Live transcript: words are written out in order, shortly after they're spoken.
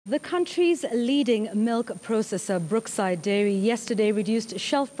The country's leading milk processor, Brookside Dairy, yesterday reduced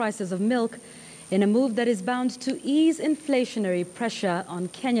shelf prices of milk in a move that is bound to ease inflationary pressure on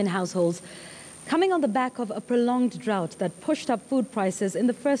Kenyan households, coming on the back of a prolonged drought that pushed up food prices in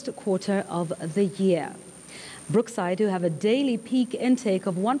the first quarter of the year. Brookside, who have a daily peak intake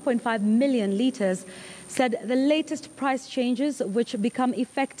of 1.5 million litres, said the latest price changes, which become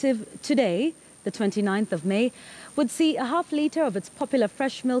effective today, the 29th of May, would see a half litre of its popular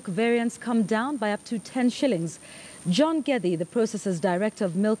fresh milk variants come down by up to 10 shillings. John Gethy, the processor's director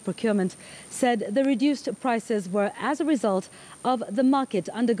of milk procurement, said the reduced prices were as a result of the market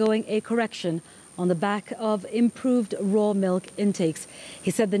undergoing a correction on the back of improved raw milk intakes. He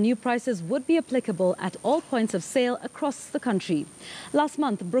said the new prices would be applicable at all points of sale across the country. Last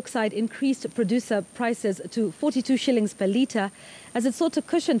month, Brookside increased producer prices to 42 shillings per litre as it sought to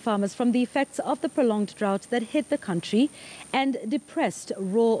cushion farmers from the effects of the prolonged drought that hit the country and depressed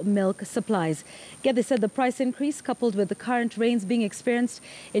raw milk supplies. Gethy said the price increase, coupled with the current rains being experienced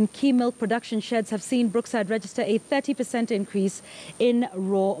in key milk production sheds, have seen Brookside register a 30% increase in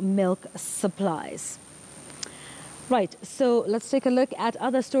raw milk supplies. Right, so let's take a look at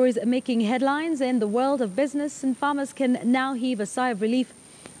other stories making headlines in the world of business, and farmers can now heave a sigh of relief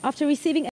after receiving